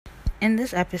In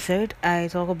this episode, I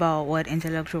talk about what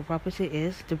intellectual property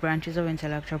is, the branches of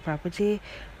intellectual property,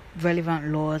 relevant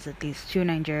laws at least to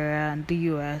Nigeria and the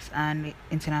US and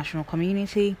international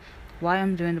community, why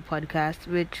I'm doing the podcast,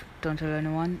 which don't tell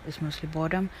anyone, is mostly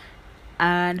boredom,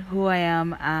 and who I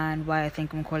am and why I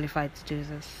think I'm qualified to do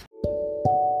this.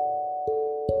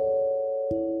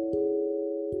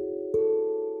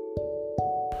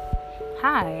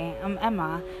 Hi, I'm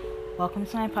Emma. Welcome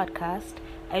to my podcast.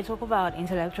 I talk about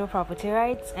intellectual property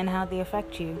rights and how they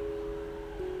affect you.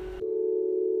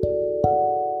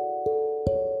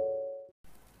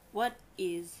 What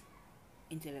is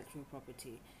intellectual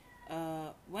property?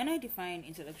 When I define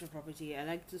intellectual property, I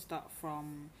like to start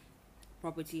from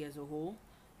property as a whole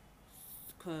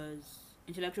because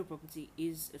intellectual property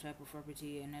is a type of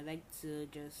property, and I like to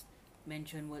just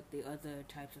mention what the other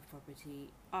types of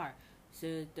property are.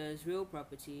 So there's real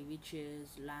property, which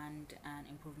is land and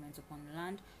improvements upon the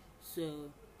land.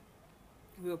 So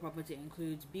real property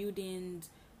includes buildings,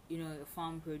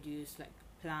 farm produce like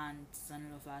plants and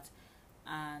all of that.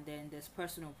 And then there's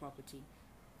personal property.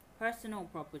 Personal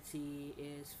property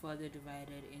is further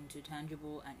divided into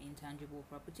tangible and intangible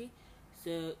property.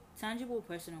 So tangible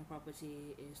personal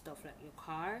property is stuff like your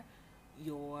car,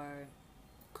 your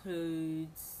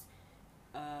clothes,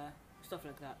 stuff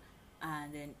like that.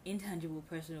 And then intangible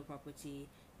personal property,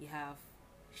 you have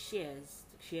shares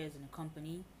in a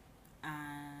company,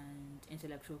 and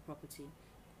intellectual property.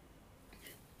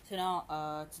 So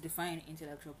now, to define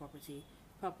intellectual property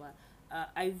proper,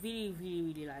 I really, really,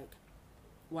 really like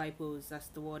WIPO's, that's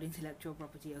the World Intellectual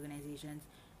Property Organization's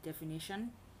definition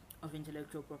of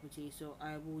intellectual property. So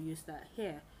I will use that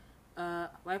here.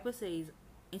 WIPO says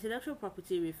intellectual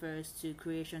property refers to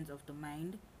creations of the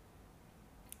mind,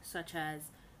 such as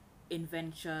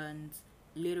inventions,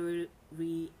 literary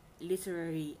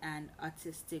and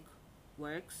artistic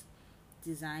works,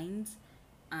 designs,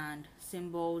 and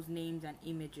symbols, names, and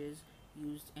images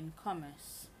used in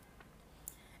commerce.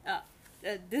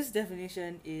 This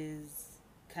definition is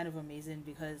kind of amazing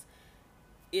because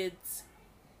it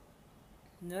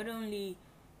not only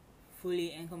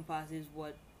fully encompasses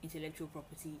what intellectual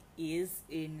property is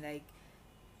in like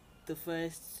the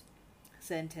first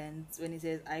sentence when it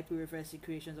says IP refers to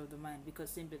creations of the mind, because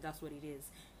simply that's what it is,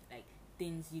 like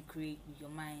things you create with your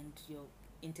mind, your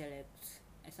intellect.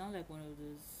 I sound like one of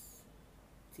those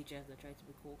teachers that try to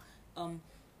be cool.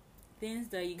 Things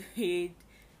that you create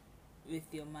with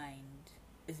your mind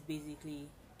is basically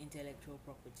intellectual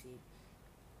property.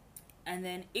 And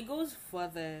then it goes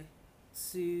further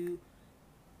to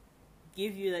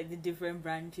give you like the different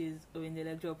branches of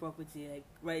intellectual property, like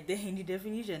right there in the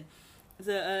definition.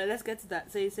 So let's get to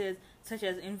that. So it says such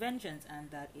as inventions,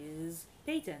 and that is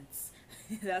patents.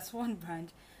 That's one branch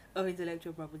of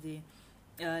intellectual property.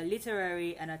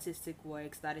 Literary and artistic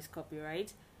works, that is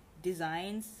copyright.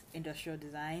 Designs, industrial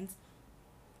designs,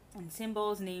 and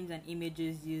symbols, names, and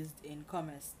images used in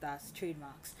commerce, that's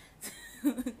trademarks.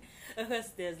 Of course,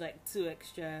 there's like two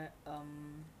extra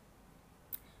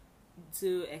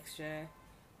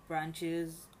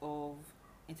branches of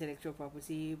intellectual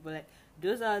property, but like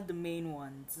those are the main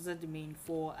ones. Those are the main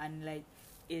four, and like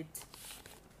it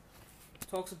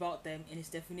talks about them in its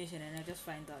definition, and I just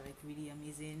find that like really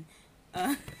amazing.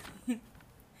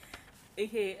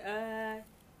 Okay.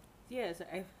 Yeah. So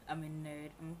I'm a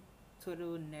nerd. I'm a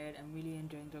total nerd. I'm really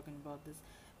enjoying talking about this.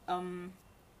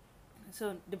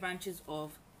 So the branches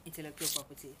of intellectual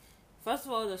property. First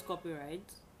of all, there's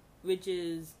copyright, which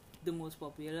is the most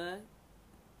popular,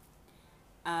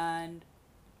 and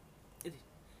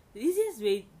the easiest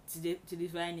way to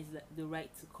define is the right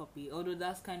to copy, although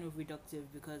that's kind of reductive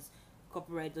because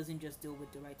copyright doesn't just deal with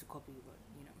the right to copy, but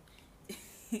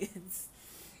it's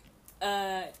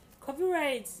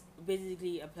copyright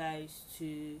basically applies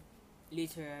to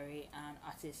literary and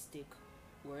artistic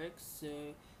works,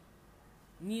 so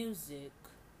music,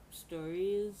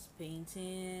 stories,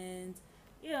 paintings,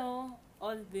 all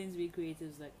the things we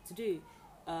creatives like to do.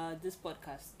 This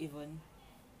podcast even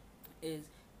is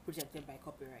protected by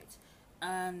copyright.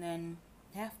 And then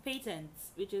have patents,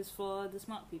 which is for the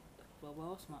smart people. Well, we're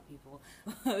all smart people.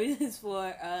 Which is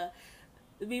for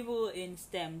the people in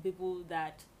STEM, people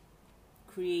that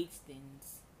create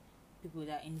things, people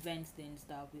that invent things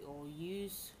that we all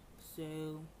use.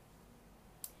 So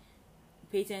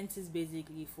patents is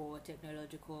basically for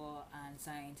technological and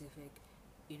scientific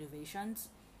innovations.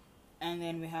 And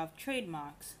then we have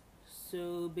trademarks.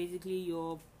 So basically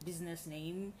your business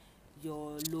name,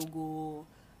 your logo,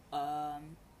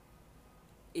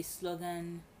 a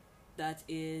slogan that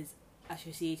is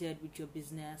associated with your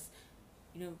business,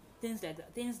 things like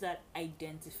that, things that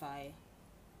identify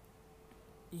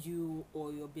you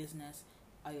or your business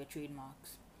are your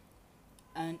trademarks.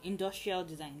 And industrial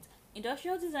designs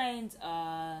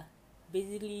are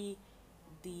basically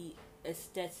the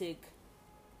aesthetic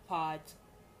part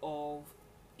of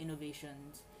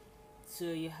innovations. So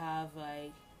you have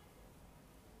like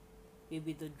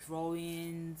maybe the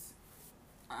drawings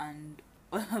and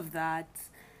all of that.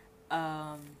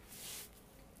 um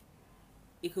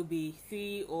it could be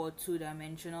 3 or 2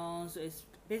 dimensional, so it's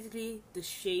basically the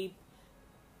shape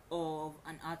of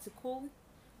an article.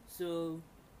 So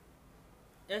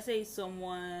let's say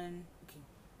someone, okay,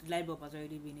 the light bulb has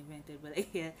already been invented, but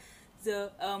yeah.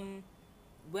 So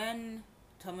when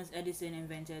Thomas Edison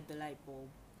invented the light bulb,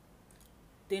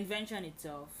 the invention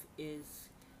itself is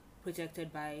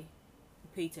protected by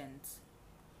patents,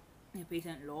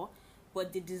 patent law,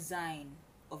 but the design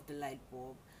of the light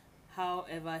bulb,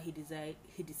 however he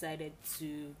decided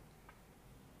to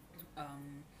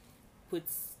um put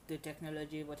the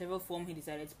technology, whatever form he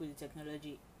decided to put the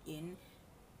technology in,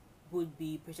 would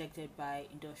be protected by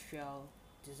industrial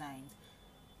designs.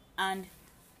 And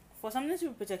for something to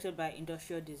be protected by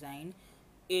industrial design,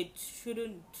 it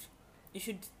shouldn't it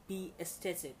should be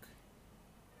aesthetic,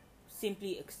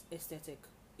 simply aesthetic.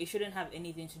 It shouldn't have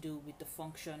anything to do with the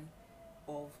function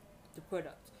of the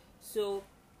product. So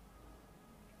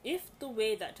if the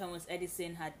way that Thomas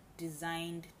Edison had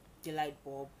designed the light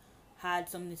bulb had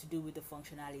something to do with the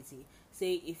functionality,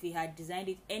 say if he had designed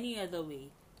it any other way,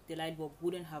 the light bulb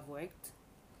wouldn't have worked,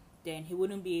 then he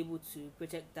wouldn't be able to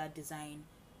protect that design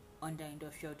under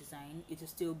industrial design. It will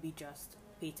still be just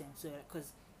patent. So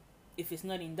because if it's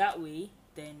not in that way,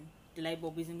 then the light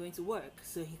bulb isn't going to work.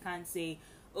 So he can't say,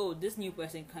 oh, this new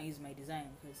person can't use my design,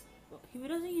 because if he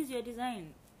doesn't use your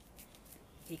design,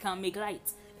 he can't make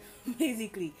lights.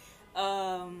 Basically.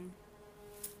 And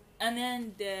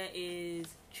then there is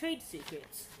trade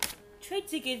secrets. Trade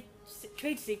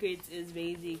secrets is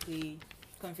basically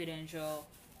confidential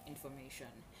information.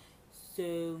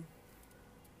 So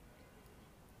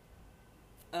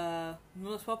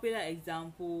most popular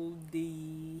example,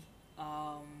 the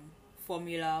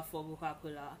formula for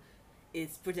Coca-Cola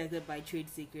is protected by trade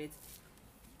secrets.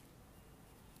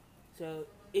 So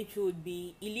it would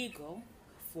be illegal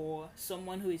for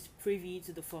someone who is privy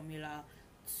to the formula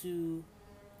to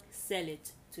sell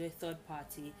it to a third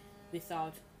party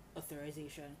without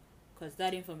authorization, because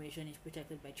that information is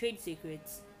protected by trade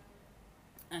secrets,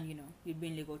 and you'd be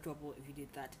in legal trouble if you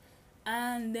did that.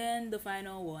 And then the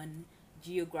final one,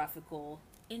 geographical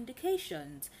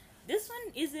indications. This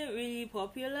one isn't really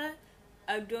popular.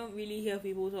 I don't really hear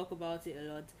people talk about it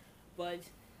a lot, but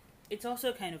it's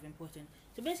also kind of important.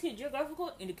 So basically,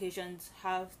 geographical indications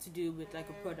have to do with like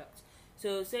a product.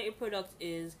 So say a product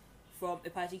is from a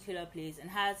particular place and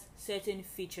has certain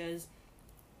features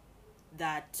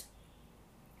that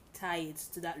tie it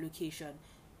to that location,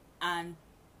 and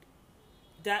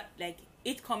that, like,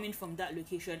 it coming from that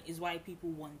location is why people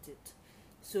want it.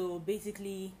 So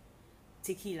basically,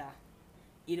 tequila,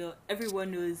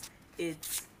 everyone knows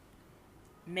it's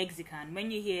Mexican.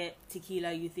 When you hear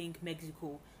tequila, you think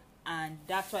Mexico, and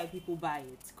that's why people buy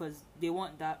it, because they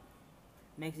want that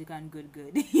Mexican good.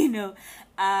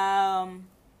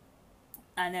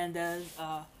 And then there's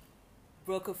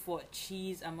Roquefort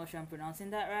cheese. I'm not sure I'm pronouncing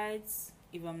that right.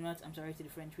 If I'm not, I'm sorry to the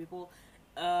French people.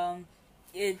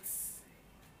 It's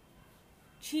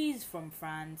cheese from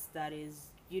France that is,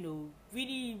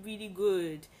 really, really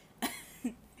good.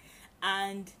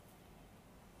 And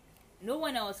no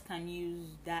one else can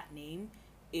use that name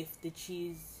if the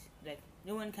cheese, like,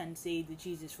 no one can say the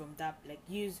cheese is from that, like,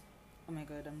 oh my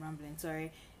god, I'm rambling,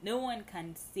 sorry. No one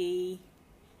can say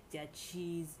their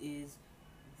cheese is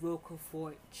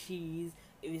Roquefort cheese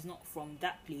if it's not from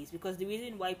that place, because the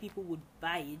reason why people would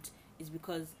buy it is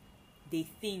because they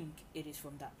think it is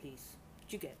from that place.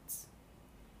 You get?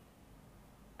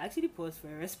 I actually paused for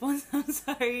a response. I'm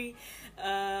sorry.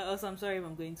 Also, I'm sorry if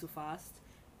I'm going too fast.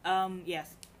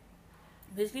 Yes.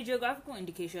 Basically, geographical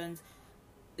indications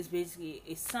is basically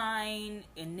a sign,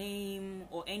 a name,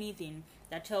 or anything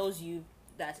that tells you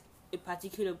that a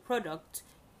particular product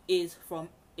is from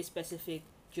a specific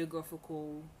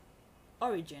geographical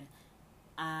origin,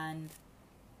 and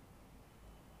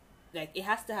like it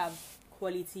has to have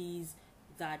qualities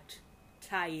that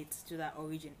tie it to that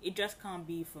origin. It just can't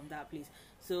be from that place.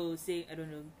 So say, I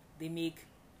don't know, they make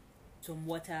some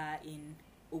water in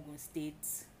Ogun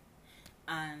State,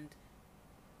 and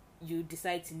you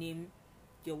decide to name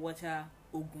your water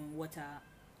Ogun water,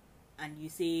 and you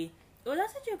say, oh,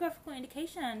 that's a geographical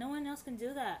indication, no one else can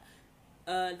do that.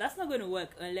 That's not going to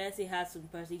work unless it has some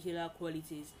particular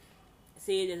qualities.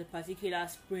 Say there's a particular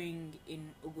spring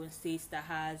in Ogun State that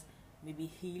has maybe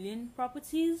healing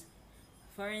properties,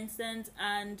 for instance,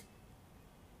 and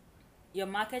you're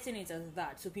marketing it as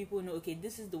that, so people know, okay,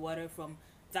 this is the water from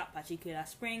that particular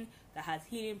spring that has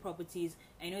healing properties.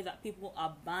 I know that people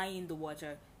are buying the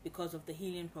water because of the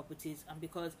healing properties and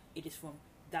because it is from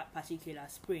that particular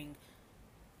spring.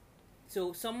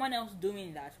 So someone else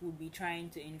doing that would be trying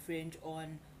to infringe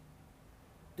on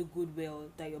the goodwill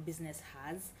that your business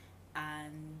has,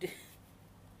 and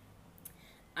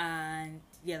and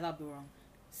yeah, that'll be wrong.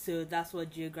 So that's what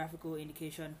geographical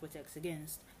indication protects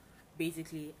against.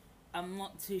 Basically, I'm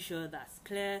not too sure that's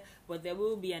clear, but there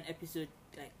will be an episode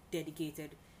like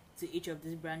dedicated to each of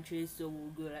these branches, so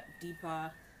we'll go like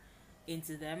deeper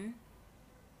into them.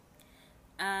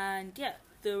 And yeah,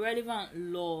 the relevant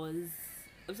laws.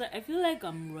 I feel like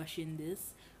I'm rushing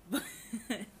this, but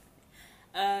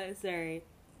sorry.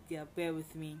 Yeah, bear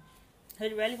with me. So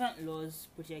the relevant laws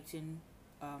protecting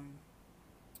from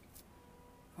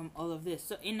all of this.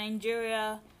 So in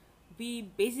Nigeria, we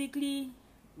basically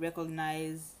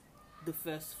recognize the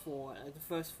first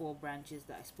four branches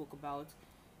that I spoke about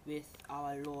with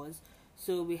our laws.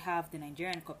 So we have the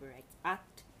Nigerian Copyright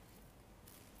Act,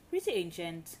 pretty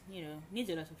ancient, needs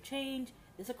a lot of change.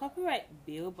 There's a copyright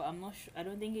bill, but I'm not sure. I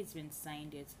don't think it's been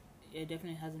signed yet. It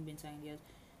definitely hasn't been signed yet.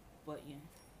 But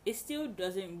it still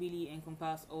doesn't really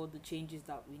encompass all the changes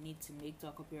that we need to make to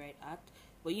our Copyright Act.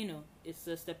 But it's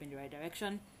a step in the right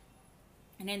direction.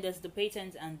 And then there's the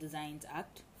Patents and Designs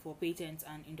Act for patents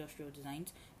and industrial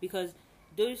designs, because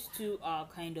those two are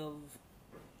kind of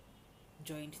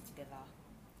joined together,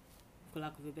 for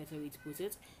lack of a better way to put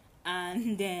it.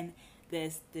 And then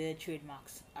there's the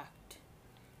Trademarks Act.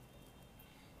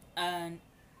 And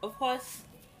of course,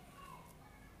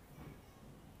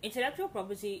 intellectual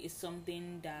property is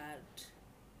something that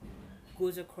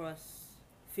goes across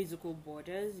physical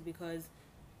borders, because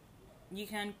you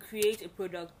can create a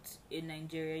product in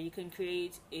Nigeria, you can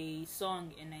create a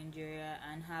song in Nigeria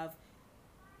and have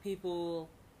people,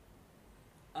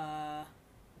 I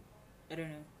don't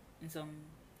know, in some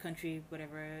country,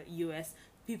 whatever, US,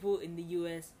 people in the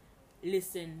US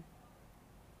listen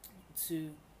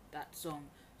to that song.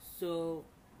 So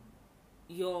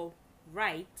your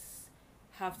rights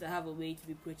have to have a way to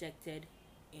be protected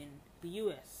in the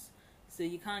US. So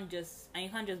you can't just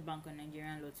bank on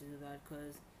Nigerian law to do that,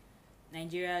 because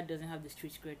Nigeria doesn't have the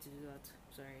street cred to do that.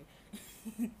 Sorry.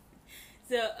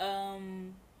 So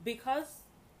because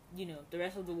the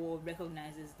rest of the world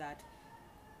recognizes that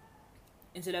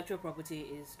intellectual property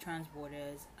is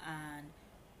trans-borders and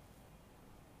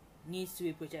needs to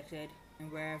be protected in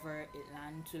wherever it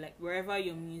lands. So like wherever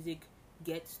your music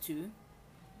gets to,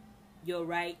 your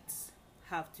rights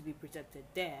have to be protected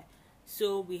there.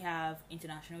 So we have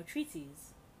international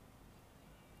treaties.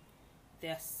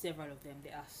 There are several of them.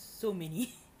 There are so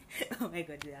many. Oh my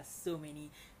god, there are so many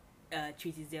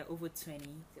treaties. There are over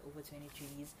 20. There are over 20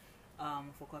 treaties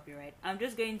for copyright. I'm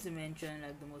just going to mention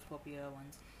like the most popular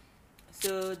ones.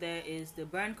 So there is the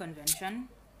Berne Convention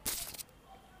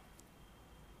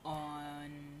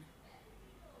on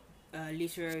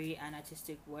literary and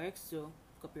artistic works. So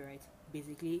copyright,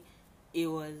 basically. It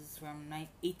was from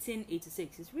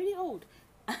 1886. It's really old.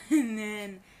 And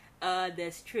then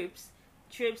there's TRIPS.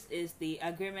 TRIPS is the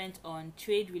Agreement on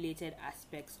Trade-Related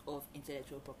Aspects of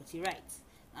Intellectual Property Rights.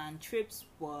 And TRIPS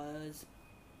was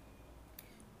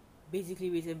basically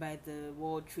written by the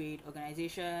World Trade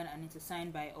Organization, and it's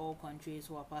signed by all countries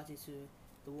who are party to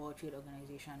the World Trade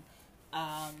Organization.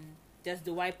 There's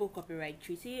the WIPO Copyright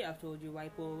Treaty. I've told you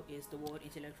WIPO is the World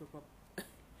Intellectual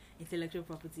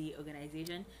Property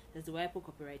Organization. There's the WIPO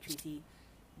Copyright Treaty.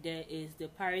 There is the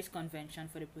Paris Convention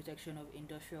for the Protection of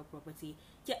Industrial Property.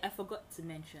 Yeah, I forgot to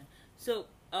mention. So,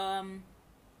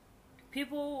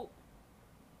 people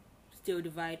still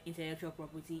divide intellectual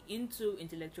property into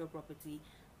intellectual property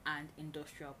and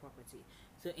industrial property.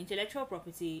 So, intellectual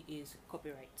property is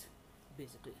copyright,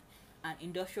 basically, and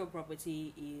industrial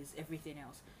property is everything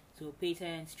else. So,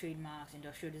 patents, trademarks,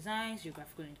 industrial designs,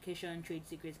 geographical indication, trade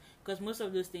secrets, because most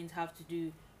of those things have to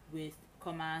do with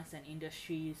commerce and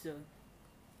industry. So,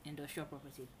 industrial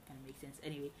property kind of makes sense.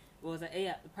 Anyway, it was the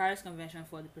Paris Convention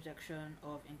for the Protection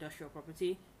of Industrial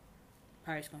Property.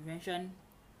 Paris Convention.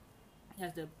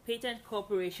 There's the Patent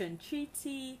Corporation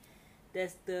Treaty.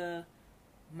 There's the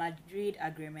Madrid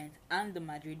Agreement and the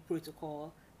Madrid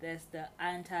Protocol. There's the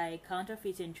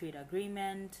Anti-Counterfeiting Trade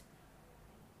Agreement.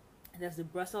 There's the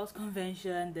Brussels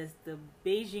Convention. There's the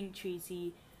Beijing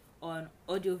Treaty on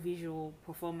Audiovisual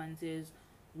Performances,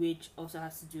 which also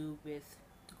has to do with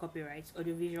copyrights.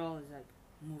 Audiovisual is like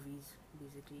movies,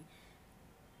 basically,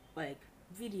 like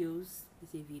videos.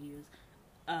 They say videos.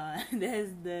 There's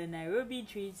the Nairobi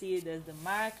Treaty, there's the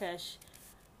Marrakesh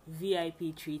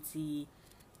VIP Treaty.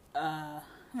 Oh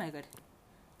my god,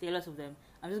 there are lots of them.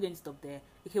 I'm just going to stop there.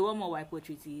 Okay, one more WIPO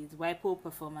treaty is WIPO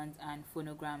Performance and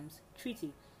Phonograms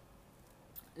Treaty.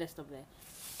 Let's stop there.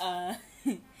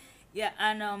 Yeah,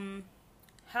 and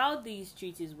how these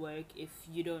treaties work, if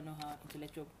you don't know how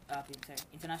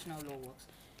international law works,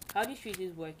 how these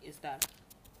treaties work is that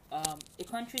a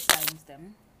country signs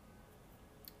them,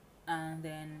 and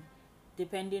then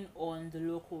depending on the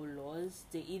local laws,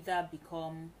 they either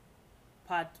become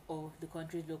part of the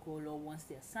country's local law once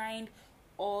they're signed,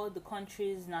 or the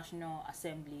country's national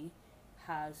assembly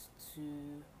has to,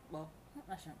 well, not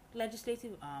national,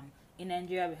 legislative in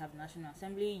Nigeria we have National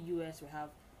Assembly, US we have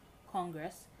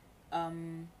Congress.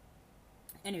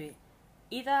 Anyway,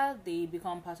 either they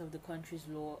become part of the country's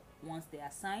law once they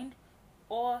are signed,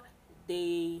 or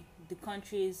the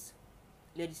country's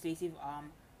legislative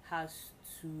arm has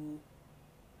to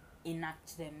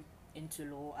enact them into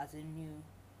law as a new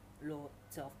law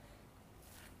itself.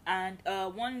 And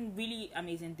one really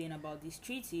amazing thing about these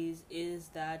treaties is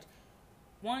that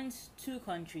once two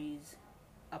countries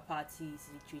are parties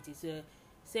to the treaty, so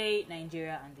say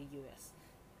Nigeria and the US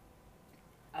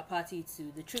are party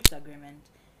to the TRIPS agreement,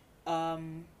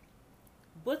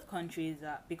 both countries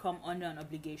become under an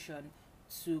obligation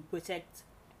to protect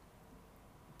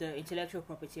the intellectual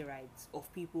property rights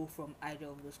of people from either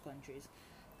of those countries.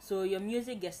 So your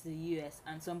music gets to the US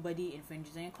and somebody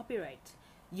infringes on your copyright.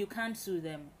 You can't sue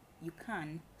them. You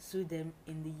can sue them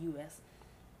in the US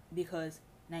because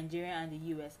Nigeria and the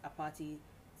US are party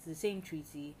to the same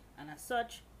treaty, and as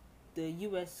such, the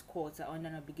US courts are under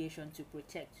an obligation to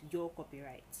protect your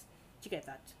copyrights. Do you get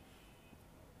that?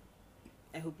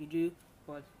 I hope you do,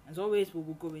 but as always, we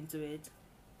will go into it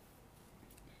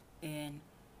in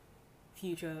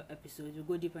future episodes. We'll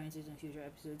go deeper into it in future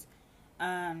episodes.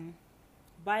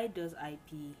 Why does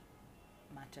IP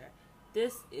matter?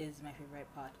 This is my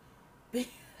favorite part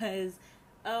because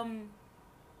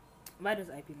why does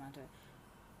IP matter?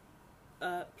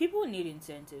 People need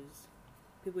incentives.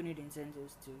 People need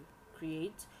incentives to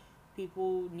create.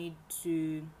 People need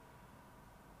to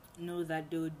know that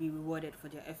they would be rewarded for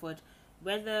their effort,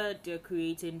 whether they're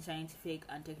creating scientific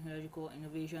and technological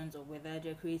innovations, or whether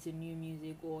they're creating new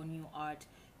music or new art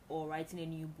or writing a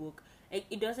new book. Like,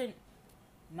 it doesn't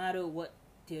matter what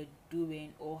they're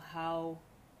doing or how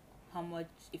much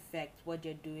effect what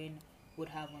they're doing would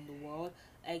have on the world.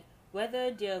 Like,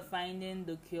 whether they're finding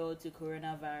the cure to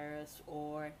coronavirus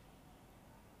or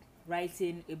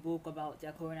writing a book about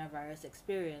their coronavirus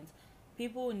experience,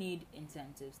 people need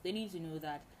incentives. They need to know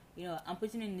that, I'm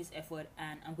putting in this effort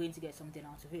and I'm going to get something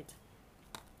out of it.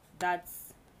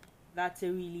 That's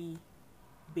a really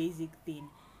basic thing,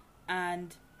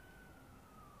 and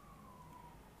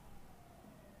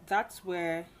that's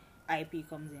where IP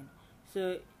comes in.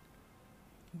 So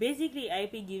basically,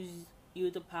 IP gives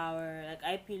you the power, like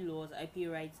IP laws, IP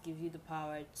rights give you the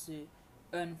power to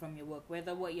earn from your work,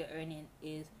 whether what you're earning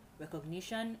is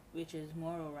recognition, which is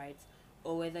moral rights,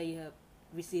 or whether you're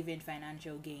receiving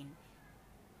financial gain.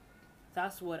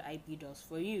 That's what IP does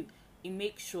for you. It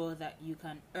makes sure that you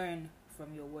can earn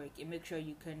from your work. It makes sure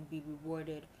you can be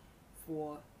rewarded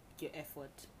for your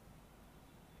effort.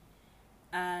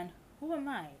 And who am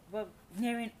I? Well,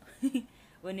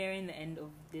 we're nearing the end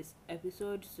of this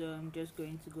episode, so I'm just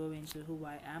going to go into who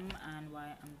I am and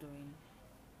why I'm doing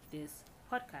this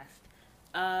podcast.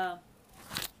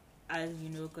 As you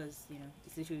know, because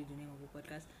it's literally the name of the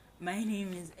podcast. My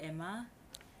name is Emma.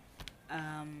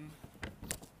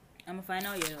 I'm a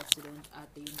final year law student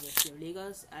at the University of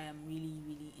Lagos. I am really,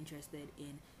 really interested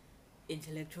in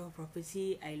intellectual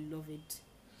property. I love it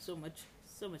so much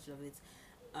love it.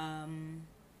 And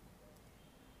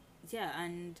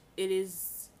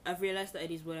I've realized that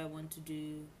it is what I want to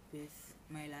do with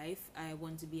my life. I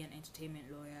want to be an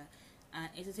entertainment lawyer, and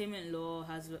entertainment law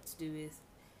has a lot to do with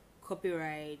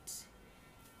copyright.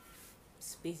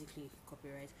 It's basically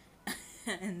copyright.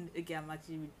 And again, I'm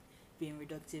actually being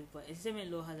reductive, but entertainment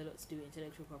law has a lot to do with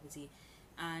intellectual property,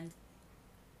 and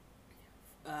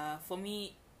for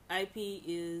me, IP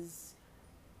is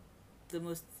the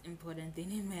most important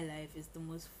thing in my life. It's the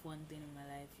most fun thing in my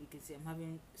life. You can see I'm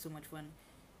having so much fun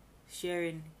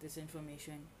sharing this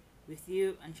information with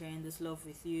you and sharing this love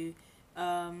with you.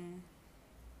 Why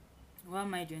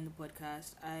am I doing the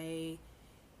podcast? I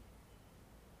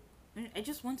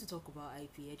just want to talk about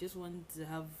IP. I just want to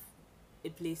have a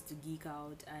place to geek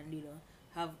out and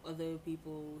have other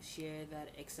people share that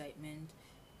excitement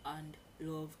and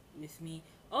love with me.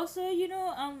 Also,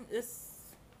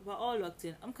 we're all locked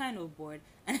in. I'm kind of bored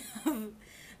and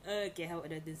I have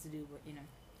other things to do, but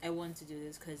I want to do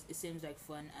this because it seems like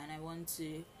fun, and I want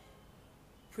to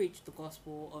preach the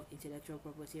gospel of intellectual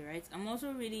property rights. I'm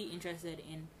also really interested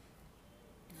in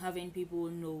having people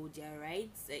know their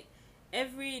rights. Like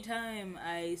every time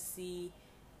I see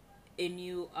a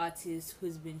new artist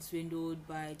who's been swindled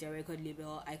by their record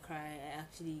label, I cry. I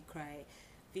actually cry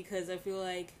because I feel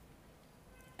like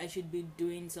I should be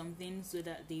doing something so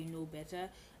that they know better.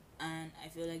 And I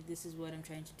feel like this is what I'm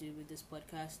trying to do with this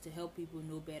podcast, to help people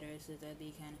know better so that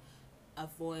they can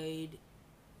avoid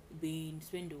being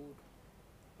swindled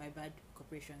by bad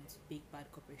corporations, big bad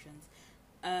corporations.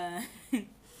 Uh,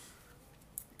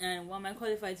 and why am I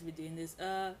qualified to be doing this?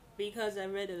 Because I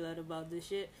read a lot about this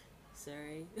shit.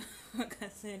 Sorry, like I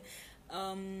said,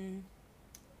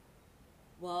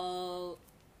 well,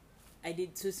 I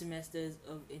did 2 semesters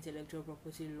of intellectual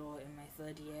property law in my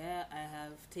third year. I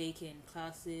have taken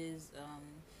classes.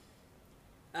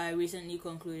 I recently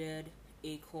concluded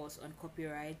a course on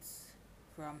copyrights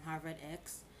from Harvard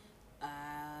X.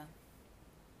 I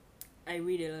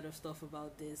read a lot of stuff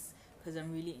about this because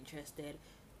I'm really interested,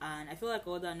 and I feel like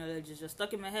all that knowledge is just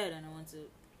stuck in my head, and I want to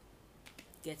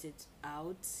get it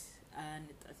out. And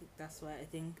I think that's why I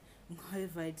think I'm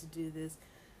qualified to do this.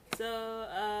 So,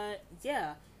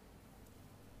 yeah,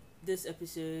 this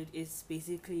episode is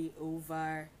basically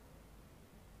over.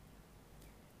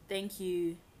 Thank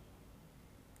you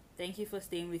for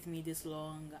staying with me this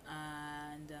long,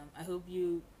 and I hope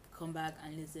you come back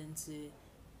and listen to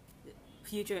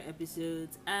future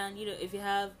episodes. And if you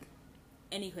have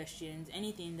any questions,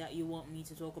 anything that you want me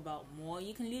to talk about more,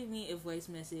 you can leave me a voice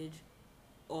message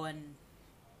on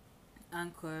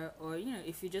Anchor, or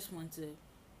if you just want to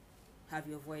have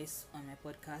your voice on my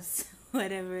podcast,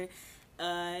 whatever,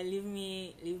 leave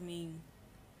me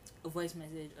a voice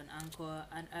message on Anchor,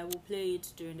 and I will play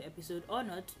it during the episode or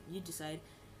not. You decide,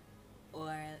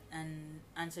 and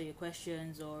answer your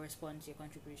questions or respond to your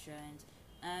contributions.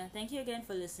 And thank you again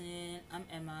for listening. I'm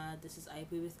Emma. This is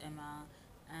IP with Emma,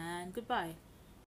 and goodbye.